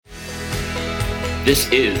This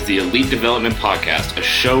is the Elite Development Podcast, a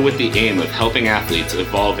show with the aim of helping athletes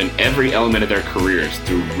evolve in every element of their careers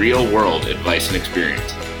through real-world advice and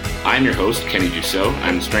experience. I'm your host, Kenny Dussault.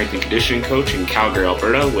 I'm a strength and conditioning coach in Calgary,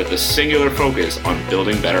 Alberta, with a singular focus on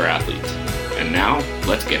building better athletes. And now,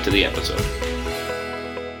 let's get to the episode.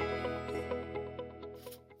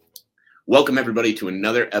 Welcome, everybody, to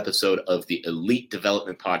another episode of the Elite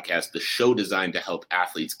Development Podcast, the show designed to help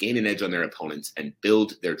athletes gain an edge on their opponents and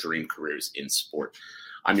build their dream careers in sport.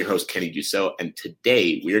 I'm your host, Kenny Dussault, and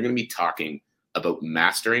today we are going to be talking about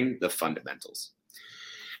mastering the fundamentals.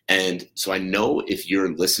 And so I know if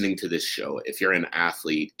you're listening to this show, if you're an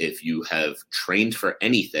athlete, if you have trained for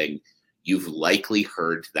anything, you've likely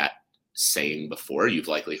heard that saying before. You've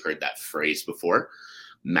likely heard that phrase before,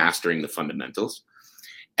 mastering the fundamentals.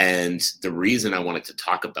 And the reason I wanted to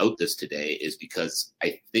talk about this today is because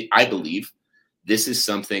I believe this is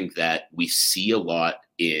something that we see a lot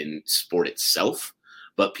in sport itself,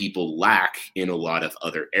 but people lack in a lot of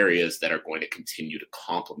other areas that are going to continue to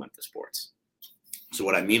complement the sports. So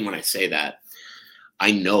what I mean when I say that,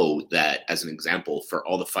 I know that, as an example, for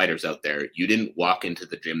all the fighters out there, you didn't walk into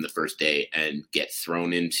the gym the first day and get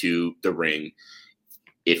thrown into the ring,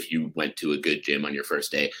 if you went to a good gym on your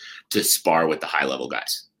first day, to spar with the high-level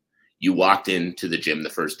guys. You walked into the gym the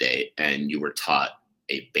first day and you were taught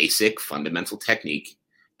a basic fundamental technique,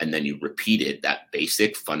 and then you repeated that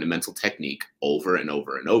basic fundamental technique over and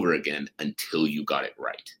over and over again until you got it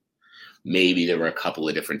right. Maybe there were a couple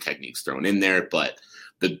of different techniques thrown in there, but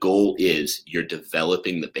the goal is you're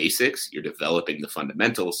developing the basics, you're developing the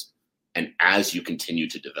fundamentals, and as you continue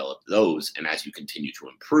to develop those and as you continue to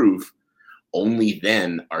improve, only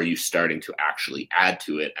then are you starting to actually add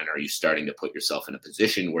to it, and are you starting to put yourself in a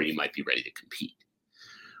position where you might be ready to compete,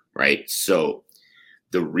 right? So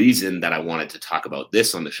the reason that I wanted to talk about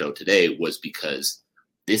this on the show today was because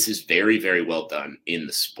this is very, very well done in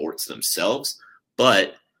the sports themselves,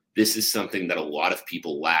 but this is something that a lot of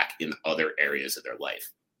people lack in other areas of their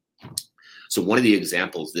life. So one of the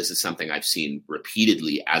examples, this is something I've seen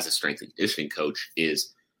repeatedly as a strength and conditioning coach,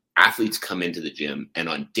 is athletes come into the gym and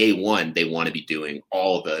on day one, they want to be doing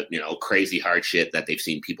all the, crazy hard shit that they've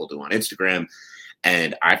seen people do on Instagram.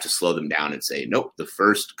 And I have to slow them down and say, nope, the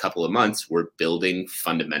first couple of months, we're building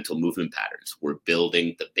fundamental movement patterns. We're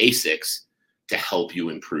building the basics to help you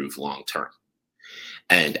improve long-term.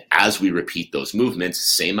 And as we repeat those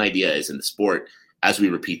movements, same idea as in the sport, as we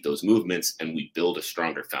repeat those movements and we build a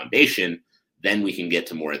stronger foundation, then we can get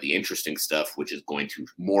to more of the interesting stuff, which is going to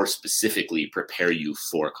more specifically prepare you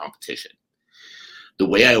for competition. The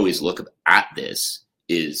way I always look at this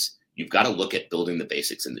is you've got to look at building the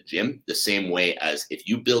basics in the gym the same way as if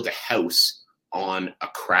you build a house on a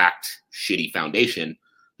cracked, shitty foundation,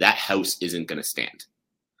 that house isn't going to stand.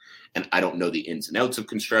 And I don't know the ins and outs of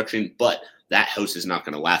construction, but that house is not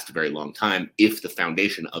going to last a very long time if the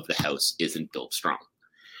foundation of the house isn't built strong.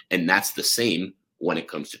 And that's the same when it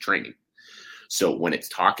comes to training. So when it's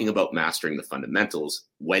talking about mastering the fundamentals,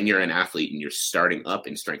 when you're an athlete and you're starting up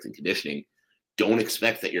in strength and conditioning, don't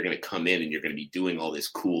expect that you're going to come in and you're going to be doing all this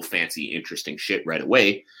cool, fancy, interesting shit right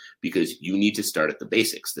away, because you need to start at the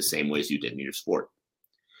basics the same way as you did in your sport.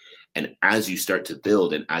 And as you start to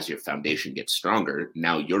build and as your foundation gets stronger,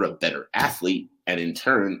 now you're a better athlete, and in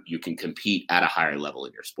turn, you can compete at a higher level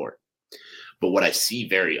in your sport. But what I see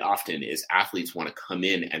very often is athletes want to come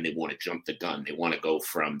in and they want to jump the gun. They want to go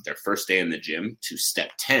from their first day in the gym to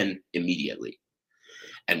step 10 immediately.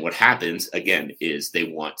 And what happens, again, is they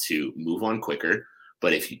want to move on quicker.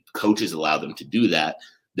 But if coaches allow them to do that,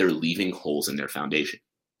 they're leaving holes in their foundation.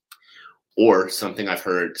 Or something I've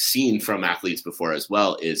seen from athletes before as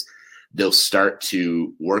well is they'll start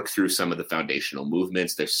to work through some of the foundational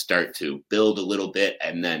movements. They start to build a little bit,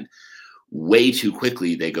 and then way too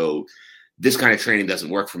quickly they go, this kind of training doesn't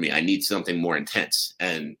work for me. I need something more intense.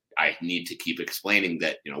 And I need to keep explaining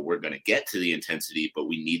that, we're going to get to the intensity, but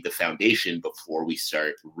we need the foundation before we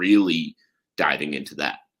start really diving into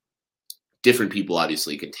that. Different people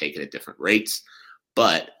obviously can take it at different rates,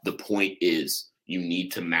 but the point is you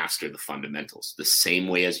need to master the fundamentals the same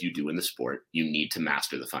way as you do in the sport. You need to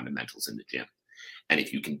master the fundamentals in the gym. And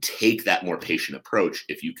if you can take that more patient approach,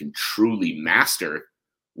 if you can truly master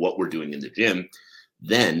what we're doing in the gym,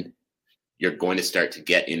 then you're going to start to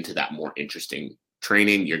get into that more interesting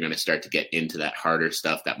training. You're going to start to get into that harder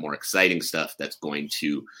stuff, that more exciting stuff that's going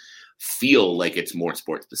to feel like it's more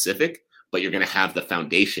sport specific, but you're going to have the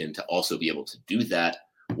foundation to also be able to do that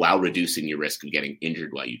while reducing your risk of getting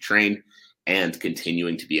injured while you train and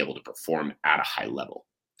continuing to be able to perform at a high level.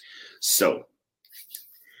 So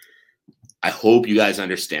I hope you guys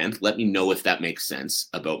understand. Let me know if that makes sense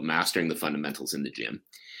about mastering the fundamentals in the gym.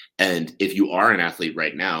 And if you are an athlete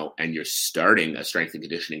right now and you're starting a strength and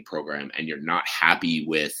conditioning program and you're not happy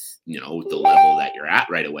with, the level that you're at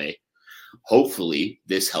right away, hopefully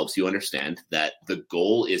this helps you understand that the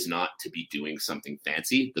goal is not to be doing something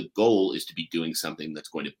fancy. The goal is to be doing something that's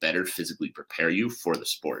going to better physically prepare you for the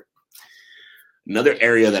sport. Another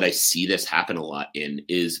area that I see this happen a lot in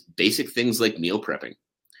is basic things like meal prepping.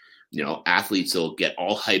 Athletes will get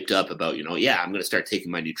all hyped up about, I'm going to start taking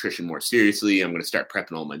my nutrition more seriously. I'm going to start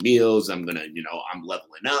prepping all my meals. I'm going to, I'm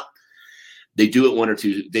leveling up. They do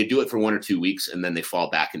it for 1 or 2 weeks, and then they fall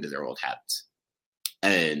back into their old habits.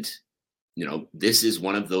 And, this is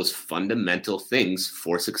one of those fundamental things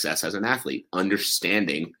for success as an athlete,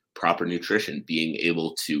 understanding proper nutrition, being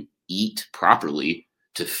able to eat properly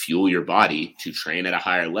to fuel your body to train at a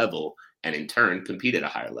higher level and in turn compete at a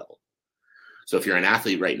higher level. So if you're an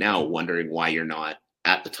athlete right now wondering why you're not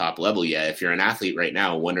at the top level yet, if you're an athlete right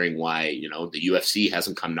now wondering why, the UFC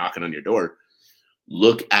hasn't come knocking on your door,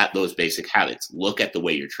 look at those basic habits. Look at the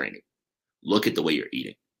way you're training. Look at the way you're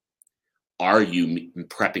eating. Are you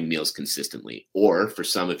prepping meals consistently? Or for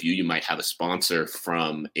some of you, you might have a sponsor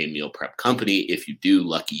from a meal prep company. If you do,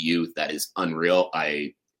 lucky you, that is unreal.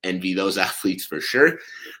 I envy those athletes for sure.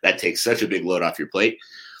 That takes such a big load off your plate.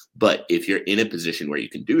 But if you're in a position where you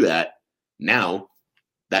can do that, now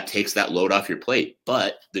that takes that load off your plate,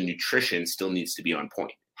 but the nutrition still needs to be on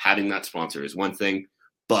point. Having that sponsor is one thing,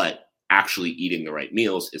 but actually eating the right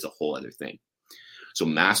meals is a whole other thing. So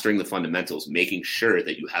mastering the fundamentals, making sure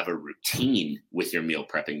that you have a routine with your meal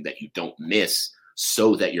prepping that you don't miss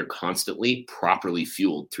so that you're constantly properly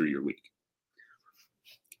fueled through your week.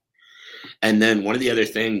 And then one of the other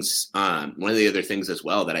things as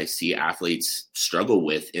well that I see athletes struggle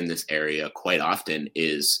with in this area quite often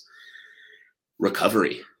is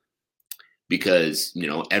recovery. Because,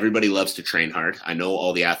 everybody loves to train hard. I know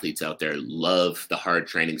all the athletes out there love the hard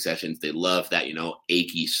training sessions. They love that,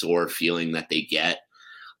 achy, sore feeling that they get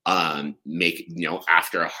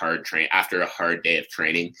after a hard day of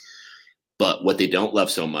training. But what they don't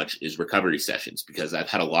love so much is recovery sessions, because I've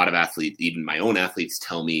had a lot of athletes, even my own athletes,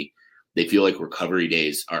 tell me they feel like recovery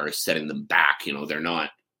days are setting them back. They're not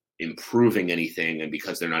improving anything. And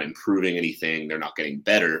because they're not improving anything, they're not getting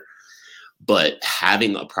better. But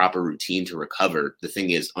having a proper routine to recover, the thing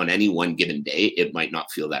is, on any one given day, it might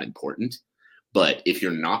not feel that important. But if you're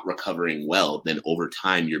not recovering well, then over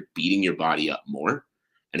time, you're beating your body up more.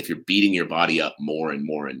 And if you're beating your body up more and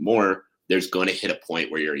more and more, there's going to hit a point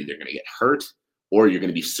where you're either going to get hurt or you're going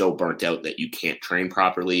to be so burnt out that you can't train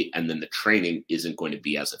properly. And then the training isn't going to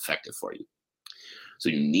be as effective for you. So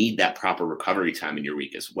you need that proper recovery time in your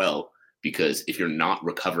week as well, because if you're not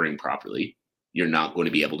recovering properly, you're not going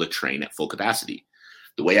to be able to train at full capacity.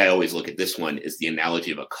 The way I always look at this one is the analogy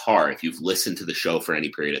of a car. If you've listened to the show for any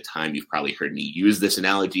period of time, you've probably heard me use this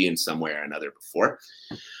analogy in some way or another before.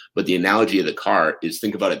 But the analogy of the car is,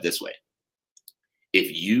 think about it this way.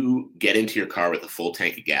 If you get into your car with a full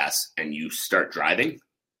tank of gas and you start driving,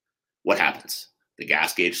 what happens? The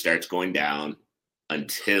gas gauge starts going down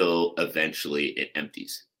until eventually it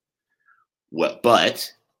empties.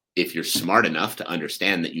 But if you're smart enough to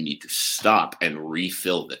understand that you need to stop and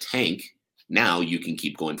refill the tank, now you can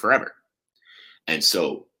keep going forever. And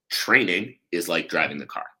so training is like driving the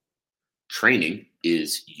car. Training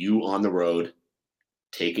is you on the road,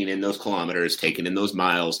 taking in those kilometers, taking in those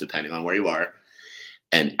miles, depending on where you are,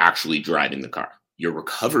 and actually driving the car. Your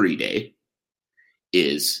recovery day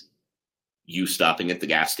is you stopping at the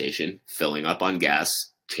gas station, filling up on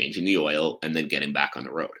gas, changing the oil, and then getting back on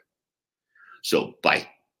the road. So by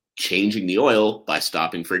changing the oil, by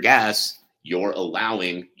stopping for gas, you're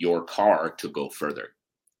allowing your car to go further.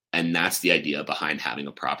 And that's the idea behind having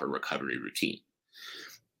a proper recovery routine.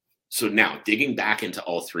 So now, digging back into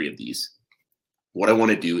all three of these, what I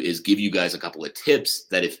want to do is give you guys a couple of tips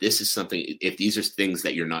that if these are things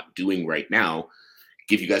that you're not doing right now,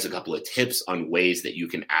 give you guys a couple of tips on ways that you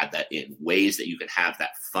can add that in, ways that you can have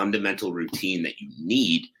that fundamental routine that you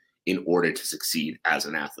need in order to succeed as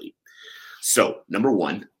an athlete. So number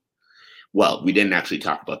one, well, we didn't actually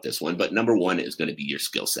talk about this one, but number one is going to be your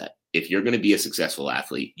skill set. If you're going to be a successful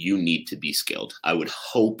athlete, you need to be skilled. I would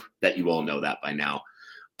hope that you all know that by now,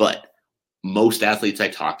 but most athletes I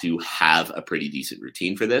talk to have a pretty decent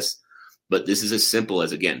routine for this, but this is as simple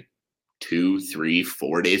as, again, 2, 3,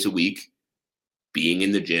 4 days a week, being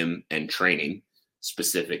in the gym and training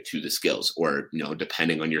specific to the skills, or,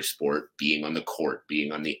 depending on your sport, being on the court,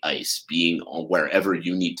 being on the ice, being on wherever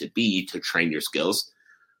you need to be to train your skills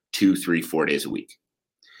 2, 3, 4 days a week.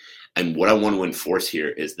 And what I want to enforce here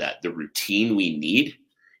is that the routine we need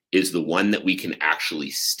is the one that we can actually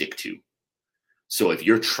stick to. So if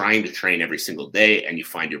you're trying to train every single day and you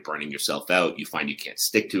find you're burning yourself out, you find you can't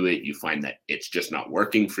stick to it, you find that it's just not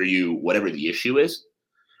working for you, whatever the issue is,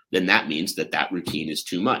 then that means that that routine is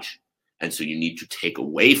too much. And so you need to take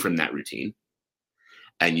away from that routine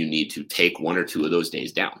and you need to take 1 or 2 of those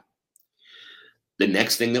days down. The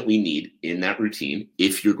next thing that we need in that routine,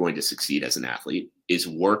 if you're going to succeed as an athlete, is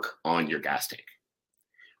work on your gas tank.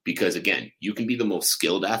 Because again, you can be the most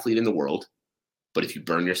skilled athlete in the world, but if you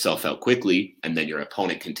burn yourself out quickly and then your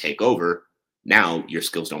opponent can take over, now your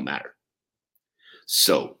skills don't matter.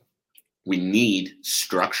 So we need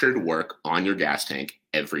structured work on your gas tank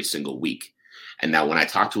every single week. And now when I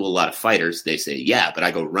talk to a lot of fighters, they say, yeah, but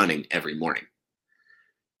I go running every morning.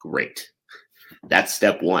 Great. That's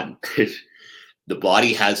step one. The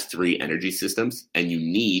body has 3 energy systems, and you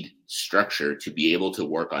need structure to be able to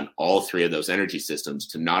work on all 3 of those energy systems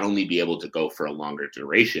to not only be able to go for a longer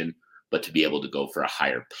duration, but to be able to go for a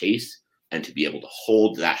higher pace and to be able to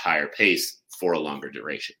hold that higher pace for a longer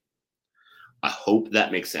duration. I hope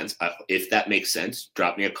that makes sense. If that makes sense,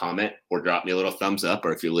 drop me a comment or drop me a little thumbs up.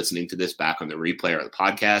 Or if you're listening to this back on the replay or the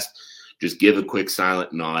podcast, just give a quick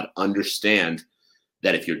silent nod. Understand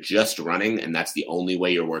that if you're just running and that's the only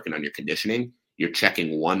way you're working on your conditioning, you're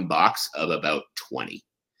checking one box of about 20.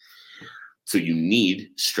 So you need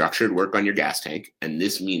structured work on your gas tank. And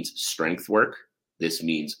this means strength work. This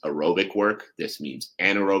means aerobic work. This means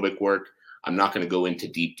anaerobic work. I'm not going to go into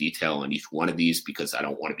deep detail on each one of these because I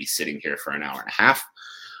don't want to be sitting here for an hour and a half.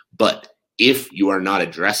 But if you are not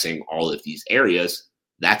addressing all of these areas,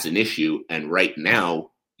 that's an issue. And right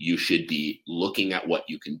now, you should be looking at what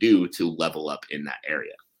you can do to level up in that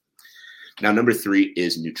area. Now, number 3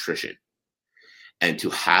 is nutrition. And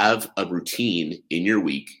to have a routine in your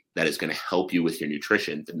week that is going to help you with your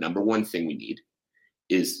nutrition, the number one thing we need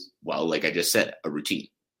is, well, like I just said, a routine.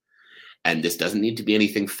 And this doesn't need to be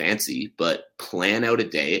anything fancy, but plan out a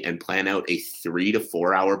day and plan out a 3 to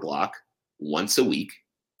 4 hour block once a week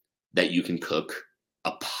that you can cook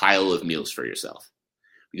a pile of meals for yourself.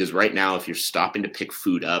 Because right now, if you're stopping to pick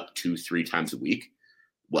food up 2-3 times a week,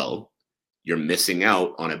 well, you're missing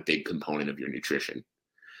out on a big component of your nutrition.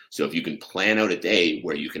 So if you can plan out a day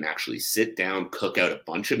where you can actually sit down, cook out a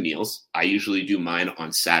bunch of meals. I usually do mine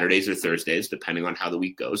on Saturdays or Thursdays, depending on how the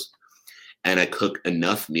week goes. And I cook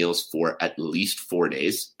enough meals for at least 4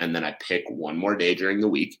 days. And then I pick one more day during the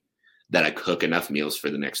week that I cook enough meals for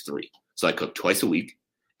the next 3. So I cook twice a week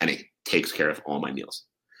and it takes care of all my meals.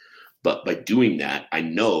 But by doing that, I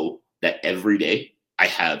know that every day I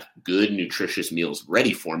have good, nutritious meals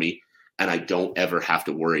ready for me. And I don't ever have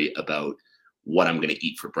to worry about what I'm going to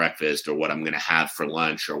eat for breakfast or what I'm going to have for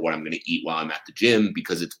lunch or what I'm going to eat while I'm at the gym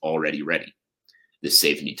because it's already ready. This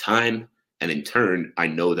saves me time. And in turn, I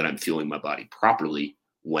know that I'm fueling my body properly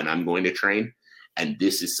when I'm going to train. And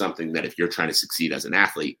this is something that if you're trying to succeed as an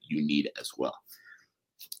athlete, you need as well.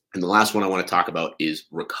 And the last one I want to talk about is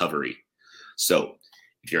recovery. So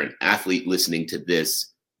if you're an athlete listening to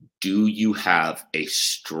this, do you have a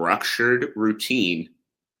structured routine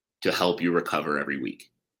to help you recover every week?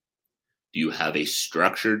 Do you have a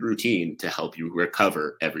structured routine to help you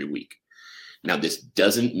recover every week? Now, this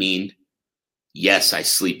doesn't mean, yes, I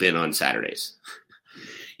sleep in on Saturdays.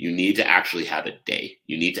 You need to actually have a day.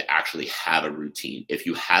 You need to actually have a routine. If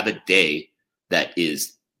you have a day that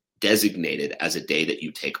is designated as a day that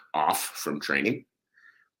you take off from training,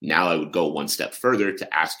 now I would go one step further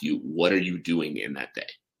to ask you, what are you doing in that day?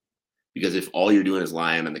 Because if all you're doing is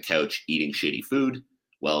lying on the couch eating shitty food,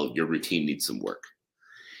 well, your routine needs some work.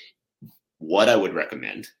 What I would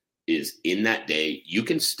recommend is in that day, you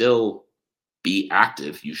can still be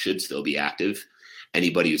active. You should still be active.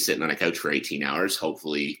 Anybody who's sitting on a couch for 18 hours,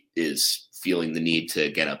 hopefully is feeling the need to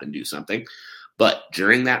get up and do something. But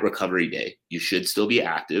during that recovery day, you should still be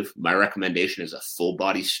active. My recommendation is a full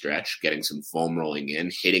body stretch, getting some foam rolling in,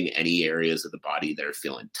 hitting any areas of the body that are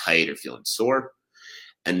feeling tight or feeling sore.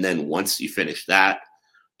 And then once you finish that,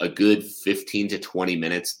 a good 15 to 20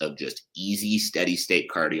 minutes of just easy, steady state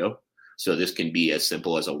cardio. So this can be as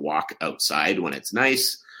simple as a walk outside when it's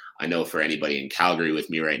nice. I know for anybody in Calgary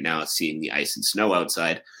with me right now, seeing the ice and snow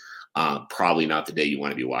outside, probably not the day you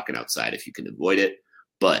want to be walking outside if you can avoid it.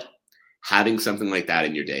 But having something like that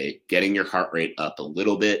in your day, getting your heart rate up a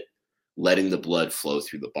little bit, letting the blood flow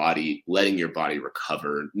through the body, letting your body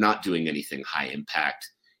recover, not doing anything high impact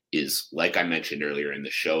is, like I mentioned earlier in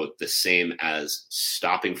the show, the same as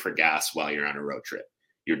stopping for gas while you're on a road trip.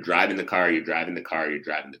 You're driving the car,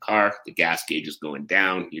 the gas gauge is going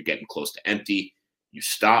down, you're getting close to empty, you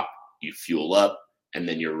stop, you fuel up, and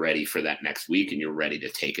then you're ready for that next week and you're ready to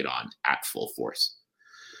take it on at full force.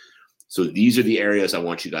 So these are the areas I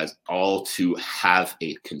want you guys all to have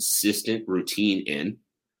a consistent routine in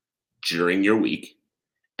during your week.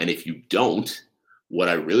 And if you don't, what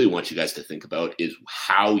I really want you guys to think about is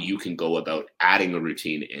how you can go about adding a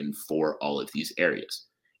routine in for all of these areas.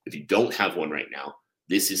 If you don't have one right now,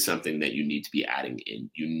 this is something that you need to be adding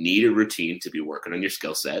in. You need a routine to be working on your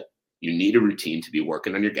skill set. You need a routine to be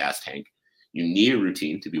working on your gas tank. You need a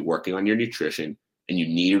routine to be working on your nutrition. And you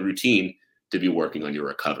need a routine to be working on your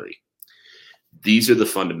recovery. These are the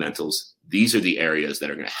fundamentals. These are the areas that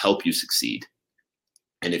are going to help you succeed.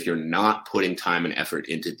 And if you're not putting time and effort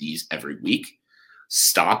into these every week,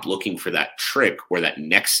 stop looking for that trick or that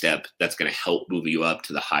next step that's going to help move you up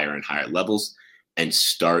to the higher and higher levels, and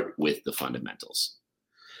start with the fundamentals.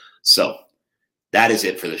 So that is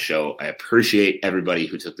it for the show. I appreciate everybody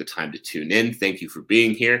who took the time to tune in. Thank you for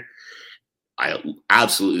being here. I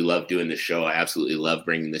absolutely love doing this show. I absolutely love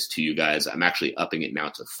bringing this to you guys. I'm actually upping it now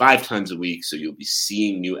to 5 times a week, so you'll be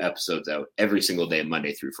seeing new episodes out every single day,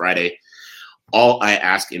 Monday through Friday. All I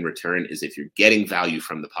ask in return is if you're getting value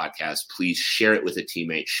from the podcast, please share it with a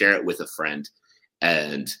teammate, share it with a friend,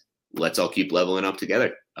 and let's all keep leveling up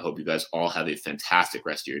together. I hope you guys all have a fantastic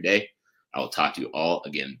rest of your day. I will talk to you all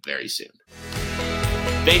again very soon.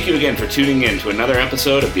 Thank you again for tuning in to another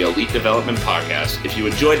episode of the Elite Development Podcast. If you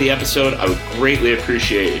enjoyed the episode, I would greatly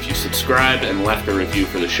appreciate if you subscribed and left a review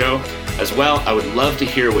for the show. As well, I would love to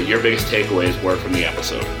hear what your biggest takeaways were from the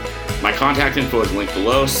episode. My contact info is linked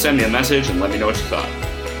below. Send me a message and let me know what you thought.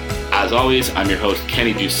 As always, I'm your host,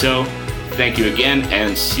 Kenny Dussault. Thank you again,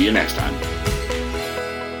 and see you next time.